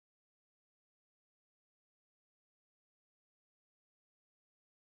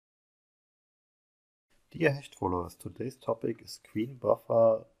Dear hash followers, today's topic is screen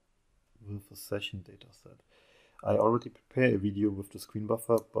buffer with a session dataset. I already prepared a video with the screen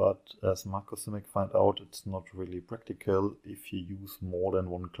buffer, but as Marco Simic found out, it's not really practical if you use more than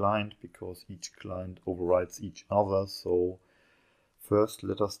one client because each client overrides each other. So first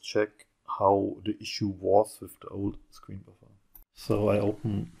let us check how the issue was with the old screen buffer. So I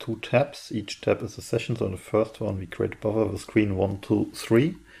open two tabs. Each tab is a session. So in the first one we create a buffer with screen 1, 2,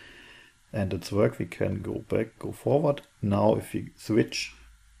 3. And it's work, we can go back, go forward. Now if we switch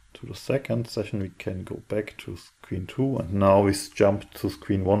to the second session, we can go back to screen 2, and now we jump to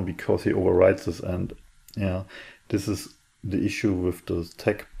screen 1 because he overrides this. And yeah, this is the issue with the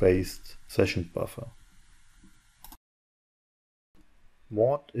tag-based session buffer.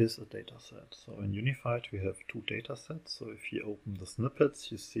 What is a dataset? So in Unified we have two datasets. So if you open the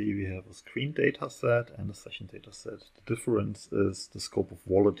snippets, you see we have a screen dataset and a session dataset. The difference is the scope of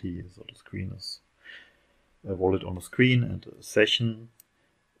validity. So the screen is valid on the screen and the session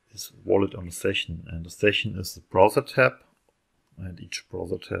is valid on the session. And the session is the browser tab and each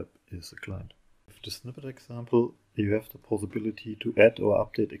browser tab is a client. With the snippet example, you have the possibility to add or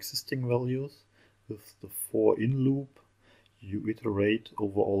update existing values. With the for in loop, you iterate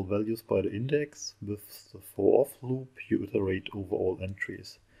over all values by the index. With the for off loop, you iterate over all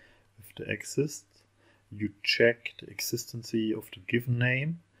entries. With the exist, you check the existency of the given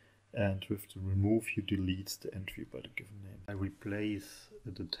name, and with the remove, you delete the entry by the given name. I replace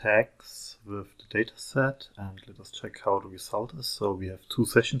the tags with the dataset, and let us check how the result is. So we have two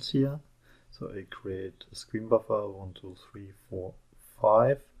sessions here. So I create a screen buffer 1, 2, 3, 4,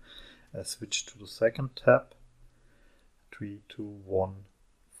 5. I switch to the second tab. 3, 2, 1,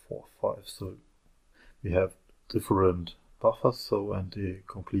 4, 5. So we have different buffers, and they're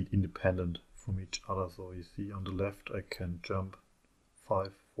complete independent from each other. So you see on the left I can jump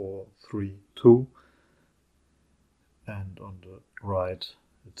 5, 4, 3, 2, and on the right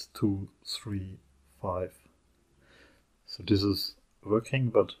it's 2, 3, 5. So this is working,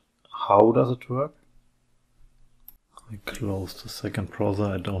 but how does it work? I close the second browser,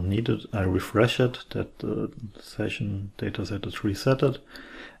 I don't need it. I refresh it, that the session dataset is resetted.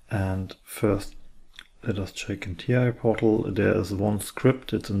 And first, let us check in TI portal. There is one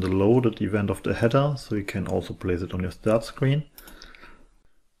script, it's in the loaded event of the header, so you can also place it on your start screen.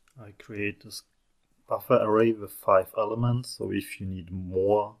 I create this buffer array with 5 elements, so if you need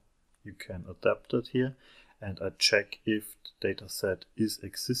more, you can adapt it here. And I check if the dataset is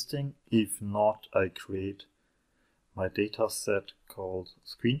existing. If not, I create my data set called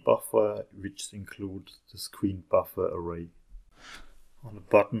screen buffer, which includes the screen buffer array. On the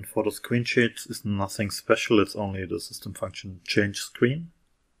button for the screen change is nothing special, it's only the system function change screen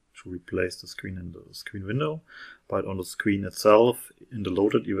to replace the screen in the screen window. But on the screen itself, in the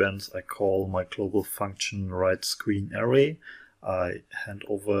loaded events, I call my global function write screen array. I hand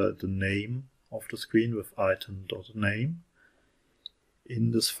over the name of the screen with item.name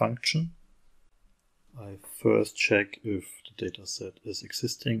in this function. I first check if the dataset is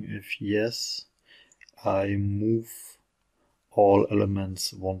existing. If yes, I move all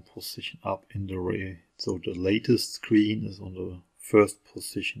elements one position up in the array. So the latest screen is on the first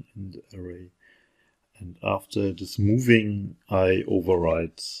position in the array. And after this moving, I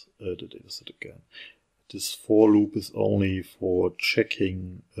override the dataset again. This for loop is only for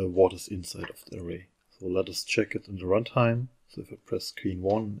checking what is inside of the array. So let us check it in the runtime. So if I press screen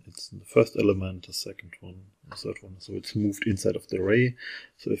 1, it's in the first element, the second one, the third one. So it's moved inside of the array.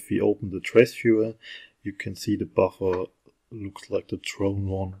 So if we open the trace viewer, you can see the buffer looks like the drone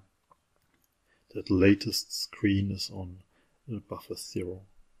one. That latest screen is on the buffer 0.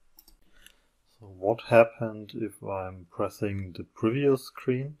 So what happened if I'm pressing the previous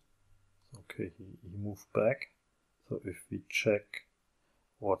screen? Okay, he moved back. So if we check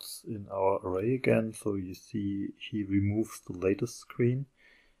what's in our array again, so you see he removes the latest screen.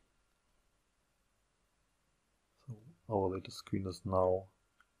 So our latest screen is now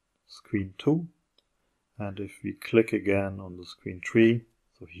screen 2. And if we click again on the screen 3,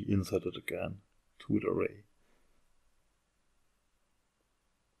 so he inserted again to the array.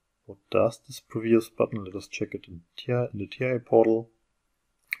 What does this previous button? Let us check it in the TI portal.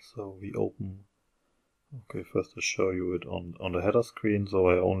 So we open. Okay, first I show you it on the header screen. So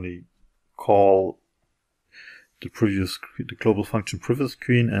I only call the global function previous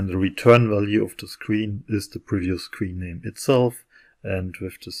screen, and the return value of the screen is the previous screen name itself. And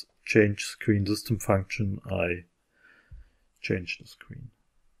with this change screen system function, I change the screen.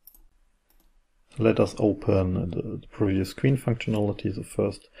 So let us open the previous screen functionality. So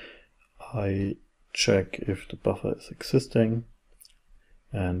first I check if the buffer is existing,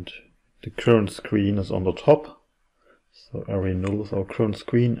 and the current screen is on the top. So array null is our current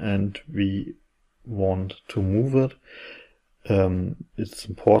screen and we want to move it. It's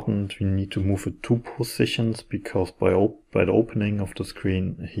important, we need to move it 2 positions because by the opening of the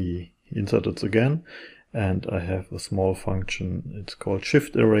screen he inserted it again, and I have a small function, it's called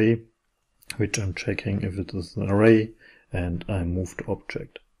shift array, which I'm checking if it is an array, and I move the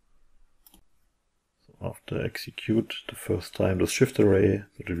object. So after I execute the first time the shift array,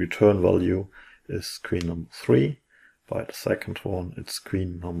 so the return value is screen number 3. By the second one it's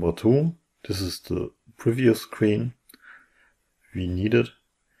screen number 2. This is the previous screen we needed,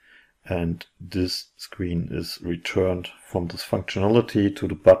 and this screen is returned from this functionality to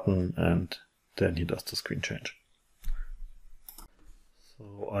the button, and then he does the screen change.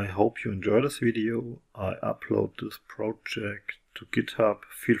 So I hope you enjoyed this video. I upload this project to GitHub.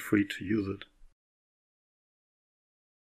 Feel free to use it.